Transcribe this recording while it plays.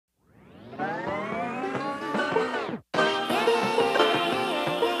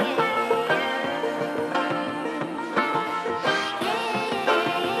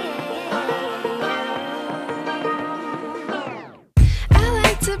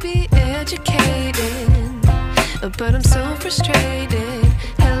educated, but I'm so frustrated.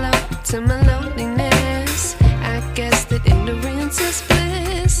 Hello to my loneliness. I guess that ignorance is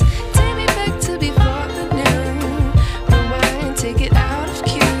bliss. Take me back to before I knew. Rewind, take it out of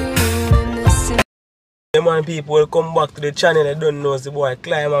cue. Hey man, people, welcome back to the channel. I don't know, it's the boy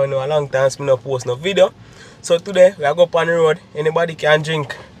Climb. I know a long time I not post no video. So today we are going on the road. Anybody can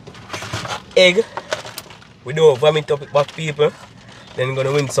drink egg. We don't vomit up it back, people. Then we're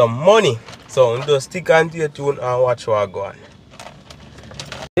gonna win some money. So just stick on to your tune and watch what I go on.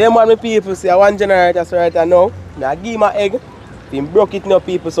 Yeah man, my people, see I one generator so right now. I give him an egg. He broke it now,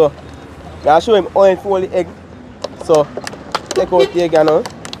 people, so I show him how to fold the egg. So take out the egg now.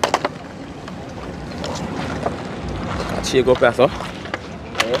 Shake up here, so.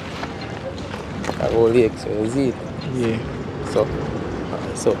 I hold the egg, so you see it? Yeah.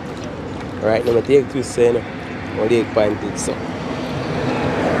 So. Right now I take twist, so you know. Hold the egg pointed, so.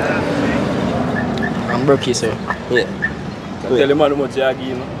 I'm broke here, sir. Yeah. Tell the man how much you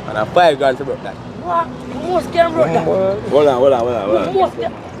give him. And I 5 grand to broke that. What? Most can broke that? Hold on. Most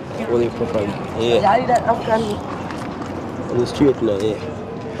can. Hold it properly. Yeah. Yeah, I need that Afghan. Hold it straight now, yeah.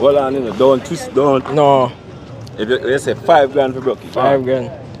 Hold on, you know. Don't twist, don't. No, If you say 5 grand for broke it. 5 grand.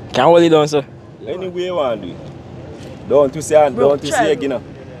 Can't hold it down, sir. Any way you want to do it. Don't twist your hand, Bro, don't twist your egg, you know.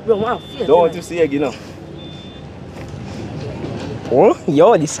 Bro, man, fear. Don't twist your egg, you know. Oh,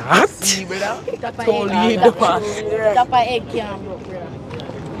 yo, this hot. Tapa egg can broke, brother.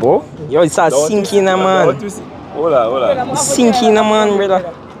 Oh, yo, this hot sinking, Don't man. twist it. Hold on. Sinking, man,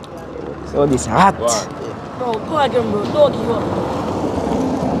 brother. So this hot. Wow. Bro, go again, bro. Don't give up.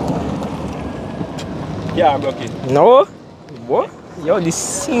 Yeah, broke it. No? What? Yo, this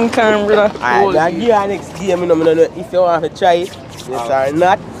sinking, brother. Alright, give you next game, you know, if you want to try it, yes or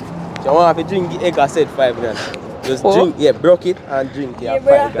not. If you want to drink the egg, I said 5 grand. Just drink, yeah, broke it and drink, yeah, 5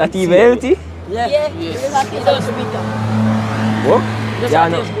 grand. That even healthy? Yeah. It does bitter. What? Just Yeah,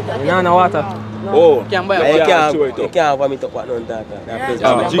 like no. this bitter. You know no water. Oh, Can't buy You throw it can't up. vomit up what none that.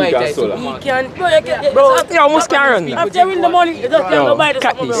 Yeah, drink and soda. You can, bro, you can. Bro, you almost can't run. After you win the money, you just can't go buy the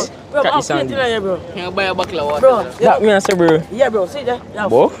cut something, bro. this. Bro, Cut I'm this and faith in you, bro. Can you buy a bottle of water? Bro, That me I say, bro. yeah, bro, see that? Yeah,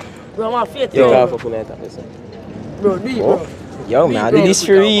 Bro, bro, I'm faith in You you, can't bro. fuck with that, listen. Bro, do it, bro. yo, man, I do this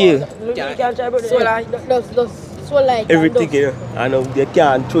for real. You can try, bro. So like, So like Everything, you know. I know they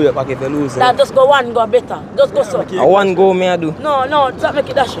can't throw it back if you lose. that just go one, go better. Just go so. I one go, me I do. No, don't make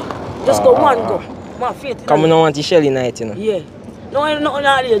it dash it. Just go one go. Man, faith in Come you. on, I want to Shelly night, you know. Yeah. No, nothing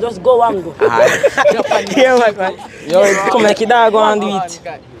out there. Just go one go. Yeah, man. Yo, come like a dog, go and do it.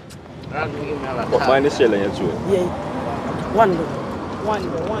 But find the shell and you throw it. Yeah. One go. One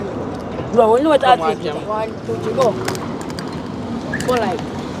go. Bro, you know what I take? 1, 2, 3, go. Go like.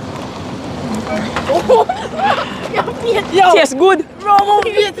 Yo. Tastes good. Bro, I'm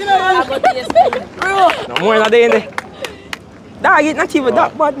faith in you. I got taste. Bro. No more than that in there. Dog, it not even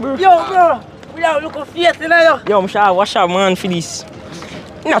that bad, bro. Yo, bro. We are looking faith in you. Yo, I'm sure wash up, man, for this.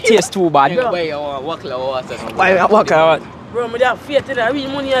 It not taste too bad. Can you buy a bottle of water? Why I walk out? Bro, I have faith in you. I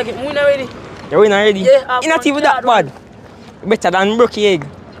win money, I get money already. You win already? Yeah, It not even that bad. Better than broken egg.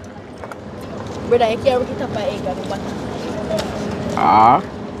 Brother, you can't look it up by egg and butter. Ah,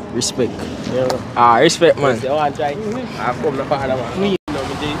 respect. Ah, respect, man. You want to try? I've come to father, man.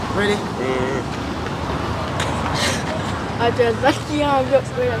 Ready? I just like you and look,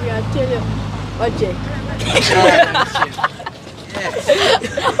 brother, I'm going to tell you. Watch it.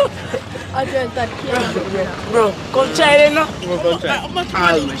 I just like you. Bro, come try it now. Come try.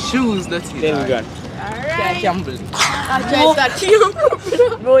 All my shoes, that's it. 10 grand. Can't gamble. I just like you.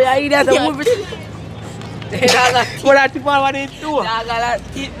 Bro, you eat that and move it. What are people want to do? Dog, I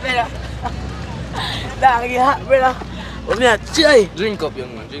eat better. Dog, you hot, brother. But me a try. Drink up,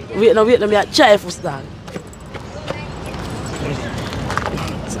 young man, drink up. Wait, no, me a try first, dog.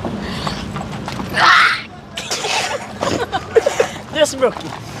 Just broke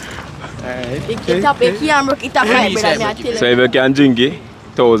it. Alright. It up, you can't look it up, right, brother, me I tell So you. if you can drink it,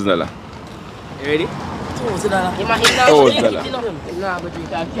 $1,000. You ready? $2,000. You might $1,000. Nah, but you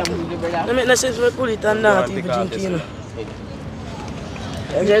can't gamble, brother. I make no sense for cool it and not even drink it, you know.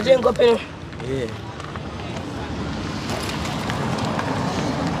 You drink up, you know. Yeah.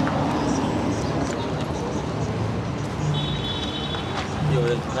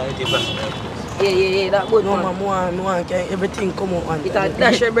 Yeah, that good No, one. man, no one can everything come out one It time. a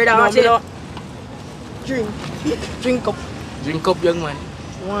dash, brother, No, watch me it. no. Drink up. Drink up, young man.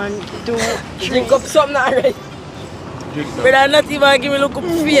 1, 2, drink up something already. Drink now. Brother, not even give me look up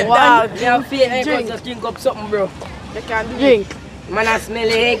feet, One, dog. you have faith, eh, Drink. just drink up something, bro. You can't drink. Man, I smell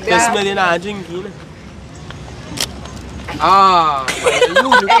it, You smell it now, drink, you know. Ah,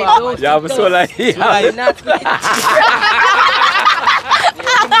 uniform. You have a solar here. Why you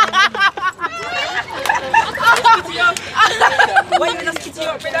just skitty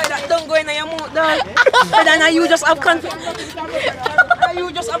up, brother? That don't go in your mouth, dog. Brother, now you just have confidence. Now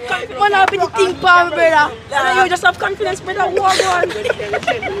you just have confidence. Man, I'll be the thing, palm, brother. Now you just have confidence, brother. Walk on.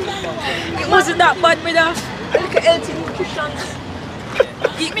 It wasn't that bad, brother. Look at healthy nutrition.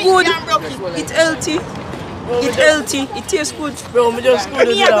 Eat good. Eat healthy. Eat healthy. It tastes good. Bro, me just good.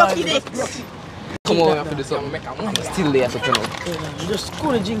 Come on after this one. Make a man still there, something else. Just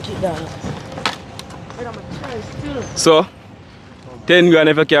cool drink it down. So, 10 grand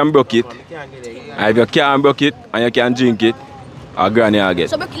if you can broke it. And if you can't broke it and you can drink it, a grand you get.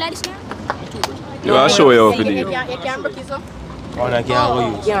 So, broke like this now? You will show you how to do You it. can't broke it, so? Oh, I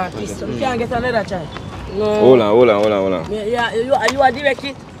can't use. You can't get another child. No. Hold on. Yeah, you are direct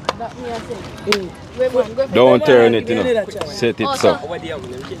it. Wait, man, go for Don't turn it, you know. Set it so.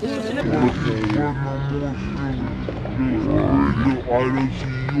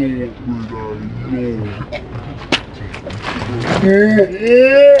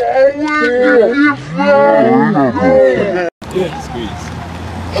 Squeeze.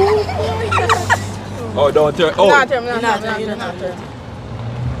 Oh, don't turn. Oh. Not turn.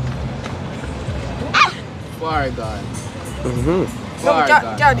 Far God.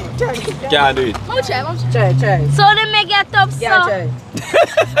 Can't Can't do it. Try. So, they make it top, so? Yeah,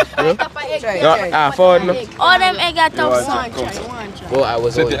 try. Forward no. All them egg at top, so? Well, I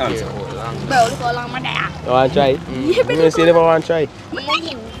was Set out the here. answer. Bro, look how long my day. You want to try? You say never want to try.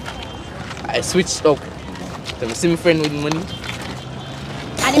 I switched up. So I see my friend with money.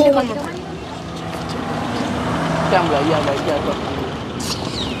 I didn't come up. Camera, yeah, like that.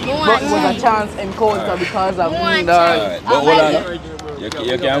 But it was a chance encounter because of me, dog. Alright, but hold on. You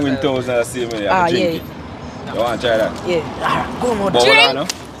can win 1,000 the same way. You have to drink it. You want to try that? Yeah. Go on, But hold on, no?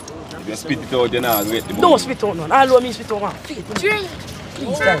 If you spit it out, you're not great. don't spit on none. All of me spit on one. Drink.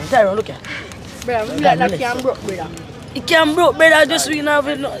 Please, Tyron, look at. Bro, we like that can broke, brother. It can broke, brother. Just we have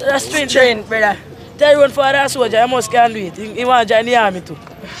a strength, brother. Tyron for that soldier, you must can do it. He want to join the army too.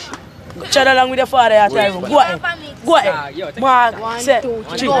 Chat along with the father, Tyron. Go ahead. Go ahead. Mark, set, 3. Go,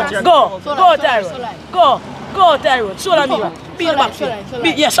 Tyron. Go, Tyron. Solar me, man. Beat back.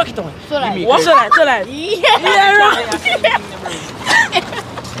 Beat, yeah, suck it on. What's the line? Yeah, right.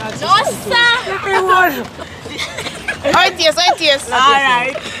 No, sir. I taste.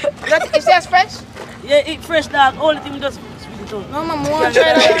 Alright. Is that fresh? Yeah, eat fresh, dog. All the thing just spit it out. No, man, I want to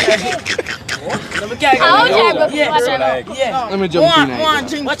try that. I'll try, bro. Yeah. Let me jump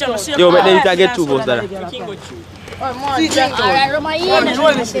in. Watch out. Yo, but then you can get 2 votes, dada. Alright, Roma, you in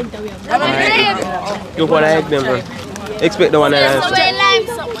the center. You want to egg them, bro. Expect the one that So, we like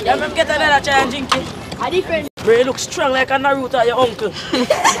something. Yeah, get another try and drink it. A different. Bro, you look strong like a Naruto, your uncle.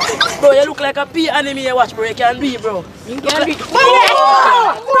 Bro, you look like a P anime you watch, bro. You can be, bro. You can be.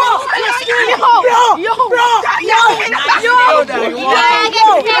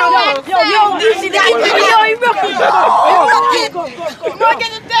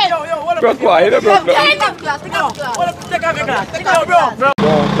 Broke why? You broke no. Take off glass. Take off your glass. Take off, bro.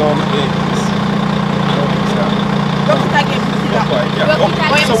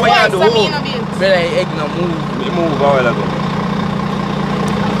 So what you do? Better egg no move. Me move a while ago.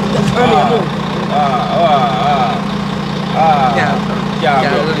 Yeah,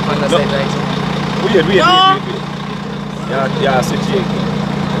 really fun to say that. Wait. Yeah, switch egg.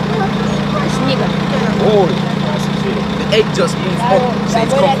 Oh, switch egg. The egg just moves up, so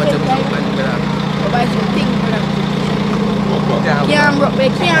it's comfortable. Can't broke,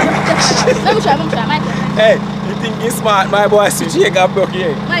 babe. Can't broke. Let me try. Hey, you think you smart, my boy? Switch egg and broke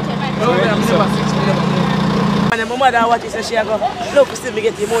egg. My turn. No, I've never switched, never moved. And my mother watch it, so she go, look, still me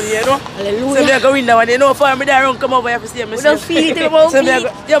get the money, you know? Hallelujah. So me go win that one, you know, for me there, come over here to see me. We don't feel it about So me.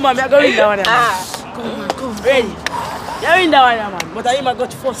 yeah, man, I go win that one. Come. Ready? You win that one, man. But I might go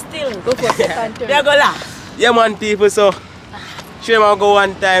for still. Go for second turn. Me go laugh. Yeah, man, people, so show him I go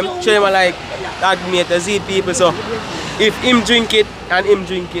one time, show him I like admit to see people, so if him drink it and him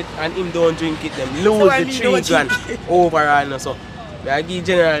drink it and him don't drink it, them lose I the mean, 3 grand overall. No, so I give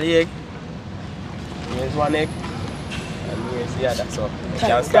general egg. Here's 1 egg and here's the other, so you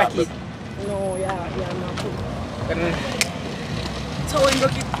can start. No, yeah, no. So when you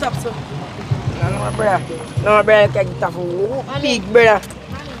broke it top, so. No, my brother can get top. Big brother.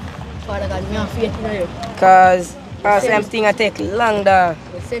 Father God, me have faith in you. Cause same thing I take long dog.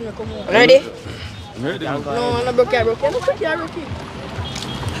 You send me come over. Ready? Ready? No, I'm not broke. No,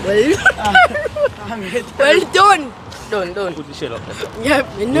 Well done. Done. Put the shell up there. Yeah,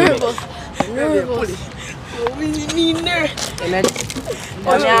 I'm nervous. I'm nervous. What is it mean there?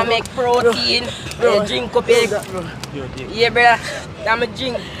 When you make protein, you drink up egg. Yeah, brother. I'm a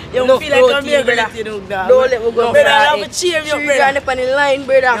drink. You No feel like I'm protein, here, brother. you know, dog. Don't let me go, Brother, I brother. have a cheer you, Three brother. grand up on the line,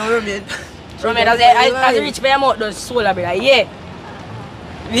 brother. From it, as I reach for your mouth, those solar, brother. Yeah.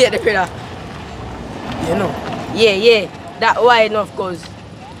 Yeah, the brother. You know. Yeah. That wide enough, cause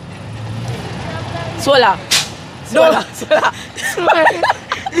solar. Solar.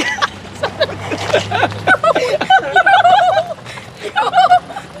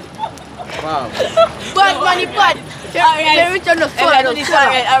 Bad money, bad. They reach on the solar.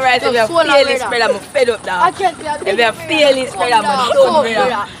 Alright, if you feel this, brother, I'm fed up, I dog. can't be a If you feel this, brother, I'm done,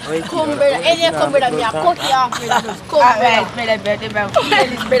 brother. Come, brother. Any come, brother. Me a cut you off, brother. Just come, Alright, brother. brother, if you feel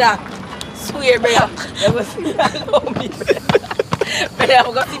this, brother, swear, brother. You go see me alone, me, brother. Brother,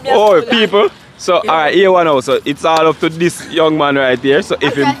 I'm gonna see me Oh, alone. people. So, alright, here one now. So, it's all up to this young man right here. So,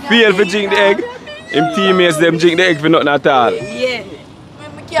 if him fail to drink the egg, him teammates them drink the egg for nothing at all. Yeah.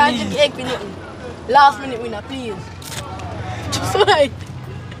 We can't drink egg for nothing. Last minute winner, please. Just like.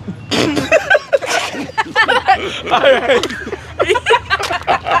 Alright.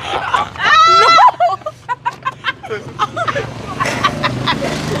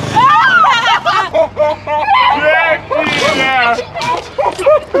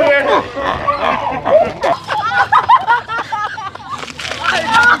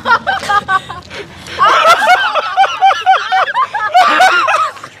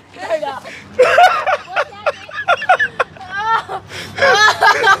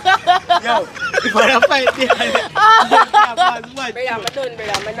 Yo, if I don't fight there, Brother, I'm done,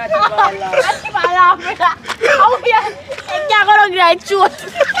 brother. I'm not even laugh. Keep on laughing. How we are? Egg can't go down in that throat.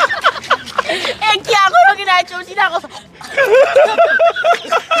 Egg can't go down in that throat. See that goes.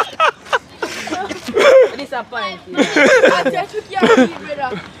 Disappointed. I just you can't eat,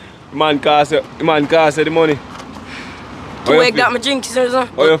 brother. Man cost you the money. Two egg that I drink, son.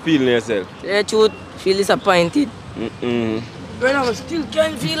 How you feeling yourself? Yeah, truth, feel disappointed. Brother, I still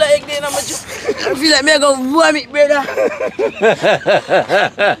can't feel like then I'm a I feel like me go vomit, brother.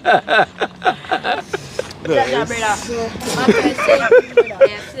 Brother, brother.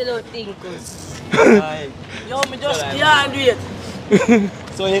 yeah, still don't think. Yo, me just can't do it.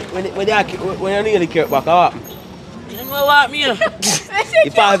 so when you nearly get back up, You know what, me? you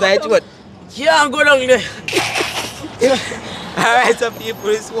pass that what? Can't go down there. Alright, so people,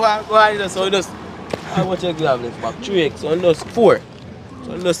 this one go on, so just I watch your glove left back 3 eggs, so just 4.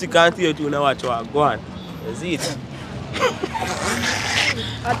 So just you can't tell you now watch what go on. That's it.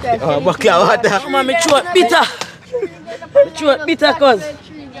 Oh, buckle of water. Come on, me throat bitter. Me throat bitter, cuz.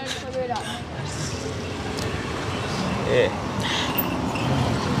 Yeah.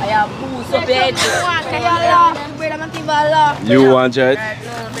 I have boost up your head. You want it?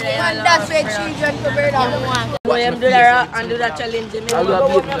 That's where children for brother. Boy, I'm do that and do that challenge. Me I'll go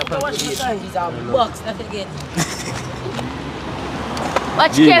do a bit of wash my hands. It's a box that you get.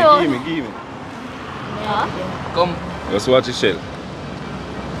 Watch Give Kero. me. Come, Just watch your shell.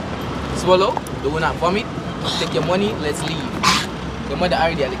 swallow, do not vomit, take your money, let's leave. Your mother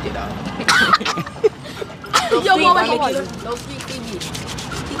already allocated that. Yo, go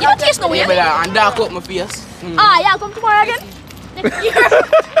you don't taste no Yeah, way. but and dark up my face. Ah, yeah, come tomorrow again. Next year.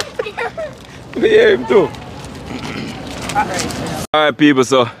 Yeah, him too. Alright, people,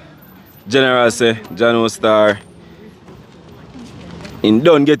 so General say, Jano Star, he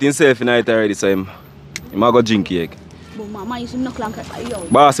done get himself in night already, so him a go drink egg. But mama, you see me no clank at you.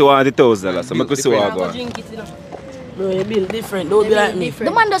 Boss, he want $1,000, so make us see what I go. Drink it, you know. Bro, you build different. Don't be like me. The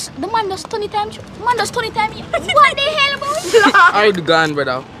man does 20 times. The man does 20 times. What the hell, boy? I the gun,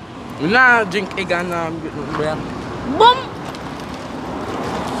 brother. We nah drink egg and brother. Boom.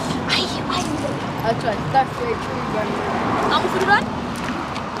 I tried. That's very true. I'm for run.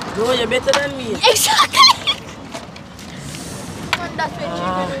 Bro, you're better than me. Exactly. That's very true.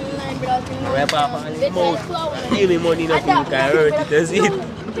 Alright, Papa, and his mouth. Give me money, nothing you can hurt it, that's it.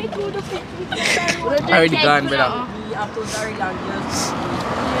 I already gone, brother.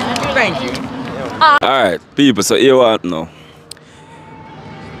 Thank you. Alright, people, so here what now?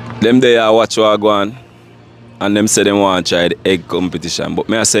 Them there watch what go on, and them say them want to try the egg competition, but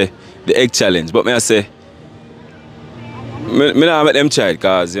me I say the egg challenge, but me I say me not make them try it,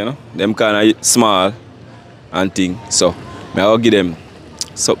 cause you know them kind of small and thing, so me I will give them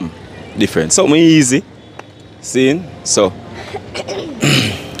something different, something easy, seeing, so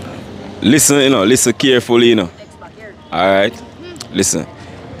listen, you know, listen carefully, you know. Alright, listen.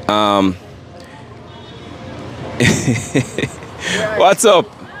 What's up?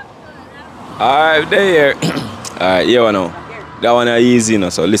 Alright, there. Alright, here one now. That one is easy, you know,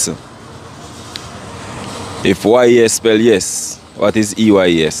 so listen. If YES spell yes, what is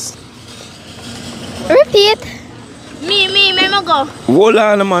EYES? Repeat. Me, go. Hold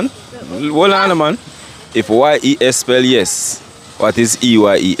on, man. If YES spell yes, what is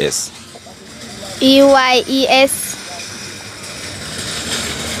EYES? EYES.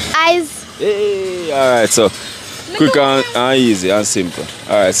 Eyes. Hey, alright, so quick and easy and simple.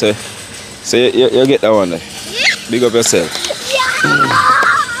 Alright, so you get that one there. Big up yourself.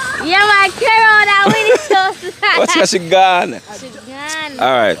 Yeah, my carrot, I win it. What's your she gone? She gone.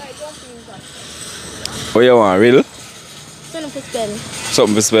 Alright. What you want, riddle? Something for spell.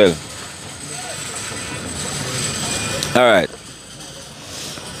 Something for spell. Alright.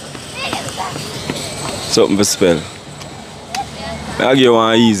 Something for spell. I'll give you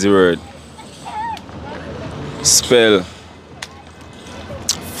one easy word. Spell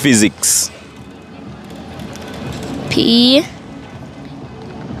physics. P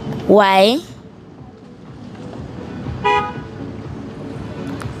Y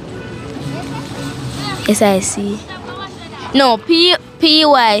S-I-C. No,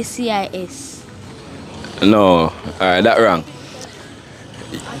 P-Y-C-I-S. No, alright, that wrong.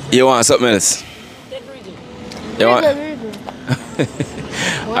 You want something else? You want?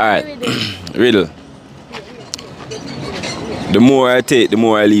 Alright, riddle. The more I take, the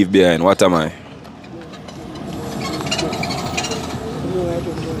more I leave behind. What am I?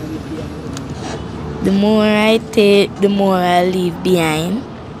 The more I take, the more I leave behind.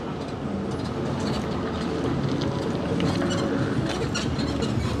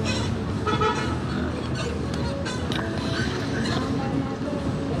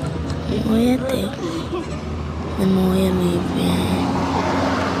 The more you take, the more you leave behind.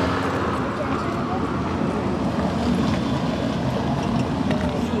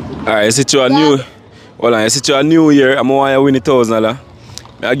 Alright, you see to a new. Hold on, you see to a new year. I'm going to win $1,000.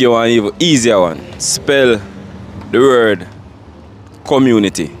 I'll give you one even easier one. Spell the word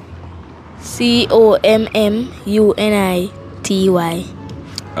community. C-O-M-M-U-N-I-T-Y.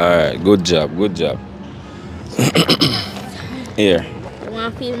 Alright, good job. Here. I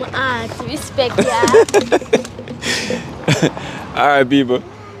want to feel my heart. Respect, yeah. Alright, people.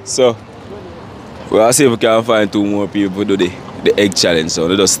 So, we'll see if we can find 2 more people to do the egg challenge. So,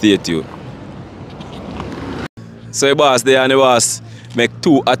 let us stay tuned. So, the boss there and the boss make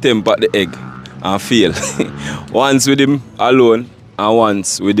 2 attempts at the egg and fail. Once with him alone and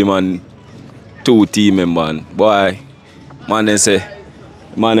once with him and 2 team members. Boy, man then say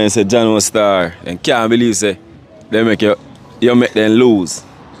John was star and can't believe say they make you make them lose.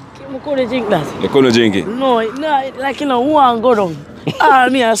 I couldn't drink that. You couldn't drink it? No, like you know, one go down.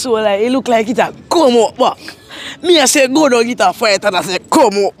 Me I saw like it look like it a come up back. Me I say go down, it a fight and I say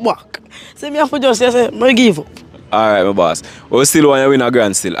come up back. So me have to just say me give up. Alright, my boss. We still want to win a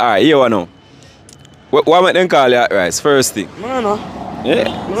grand still. Alright, here we know. What make them call you at rice? First thing. No.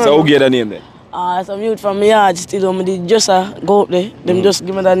 Yeah. So who get the name there? Some youth from my yard still me did just go up there. Them just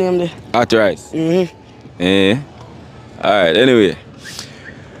give me that name there. At rice. Yeah. Alright, anyway.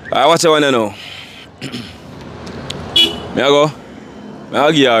 Alright, what you want to know? Me I go.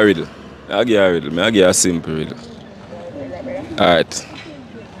 I'll give you a riddle. I'll give you a simple riddle. Alright.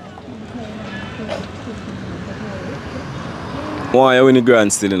 Why you win the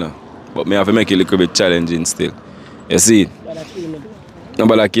grand still, you know? But me have to make it a little bit challenging still. You see?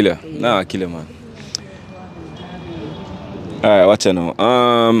 Nobody kill you? Nah, kill you, man. Alright, watch you now.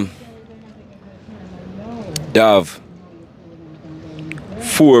 You have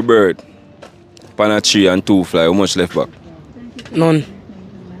 4 birds on a tree and 2 fly. How much left back? None.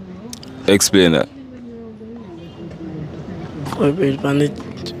 Explain that. 4 birds on it.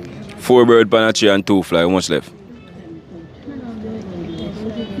 4 birds on a tree and 2 fly. How much left?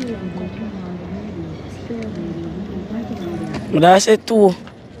 But I said 2.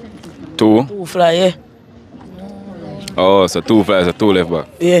 2? 2 fly, yeah. Oh, so 2 flies, so 2 left back.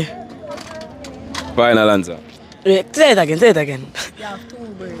 Yeah. Final answer. Wait, say it again.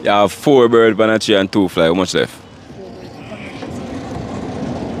 You have 4 birds on a tree and 2 fly. How much left?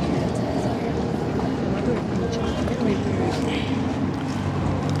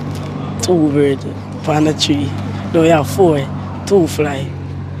 Two birds on the tree. No, you have 4. 2 fly.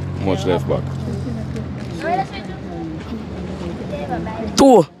 How much left back?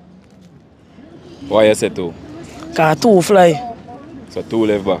 2. Why you say 2? Cause 2 fly. So 2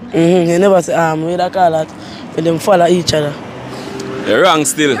 left back. You never say we don't call that when them follow each other. You're wrong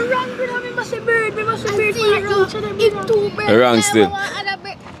still. You're wrong still.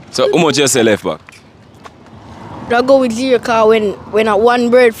 So how much you say left back? I go with 0 cause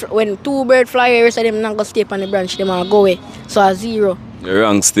when 2 birds fly, the rest of them not gonna stay on the branch, them are go away. So a 0. You're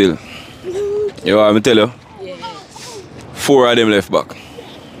wrong still. You want me to tell you? 4 of them left back.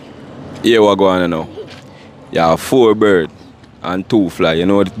 Here we go on now. You have 4 bird and 2 fly. You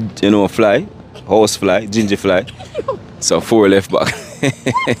know fly? House fly, ginger fly. So 4 left back.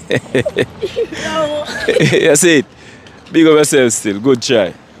 You see it? Big up yourself still. Good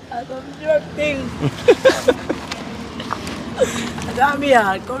try. I come your thing. Come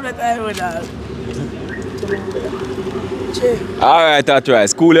here. Come let I with that. Alright, that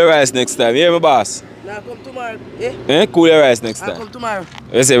rice. Cool your rice next time. You hear me, boss? Now come tomorrow. Eh? Cool your rice next I time. come tomorrow.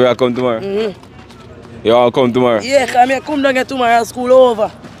 You say we will come tomorrow? You want to come tomorrow? Yeah, come here. Come down here tomorrow. School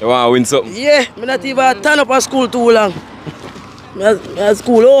over. You want to win something? Yeah, I'm not even turn up at school too long. My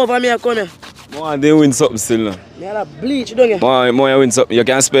school over, me come here. I want to win something still now. Me have a bleach down here. I want to win something. You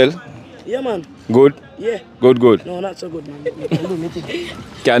can spell? Yeah, man. Good? Yeah. Good. No, not so good, man. You can do me thing.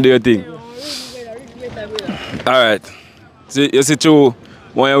 Can do your thing. Alright. See, you see true,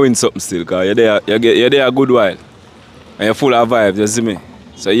 want to win something still, because you're there a good while. And you're full of vibes, you see me?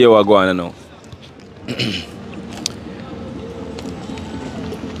 So here we go on now.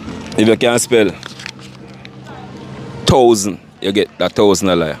 If you can spell 1,000, you get that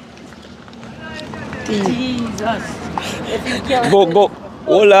 $1,000. Jesus. Go.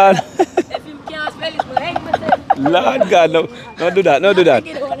 Hold on. If you can't spell it, hang myself. Lord God, no do that. No do that.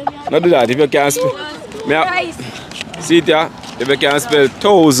 If you can't spell. See it here? If you can't spell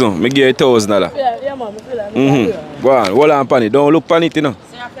 1,000, me give you $1,000. Yeah, man. I feel like Go on, hold on, Panny. Don't look on it, you know.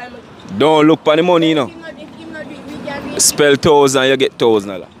 Don't look on the money, you know. Spell 1,000, you get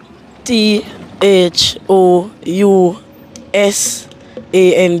 $1,000.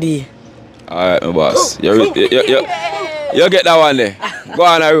 THOUSAND. Alright, my boss. You get that one there. Go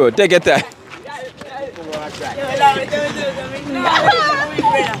on the road. Take your time.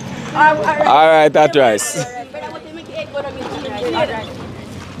 Alright, that rice.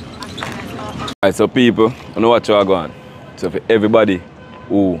 Alright, so people, you know what you are going. So for everybody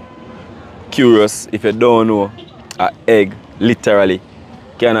who curious, if you don't know, an egg literally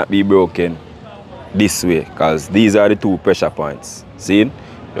cannot be broken this way, because these are the 2 pressure points. See? You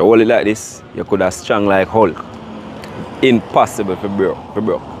hold it like this, you could have strong like Hulk. Impossible for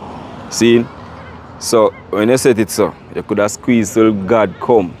broke. See? So when you set it so, you could have squeezed till God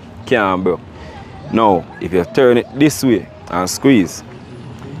come, can't broke. Now, if you turn it this way and squeeze,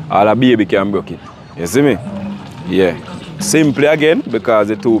 all a baby can break it. You see me? Yeah. Simply again, because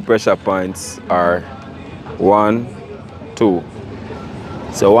the 2 pressure points are 1, 2.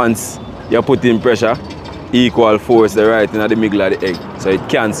 So once you put in pressure, equal force the right in the middle of the egg. So it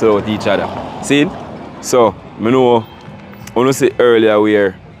cancel out each other. See? So I know I say earlier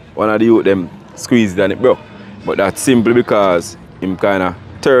where one of the youth them squeezed and it broke. But that's simply because him kinda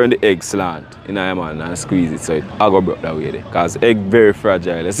turn the egg slant in a man and squeeze it, so it go broke that way there. Because egg very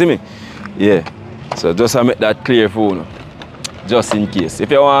fragile. You see me? Yeah. So just to make that clear for you. Just in case.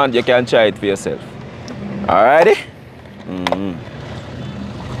 If you want, you can try it for yourself. Alrighty?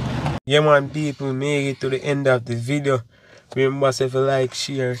 Yeah man, people, make it to the end of the video. Remember if you like,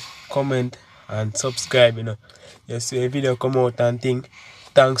 share, comment and subscribe, you know. You see a video come out and think.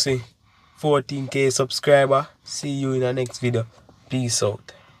 Thanks 14K subscriber. See you in the next video. Peace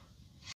out.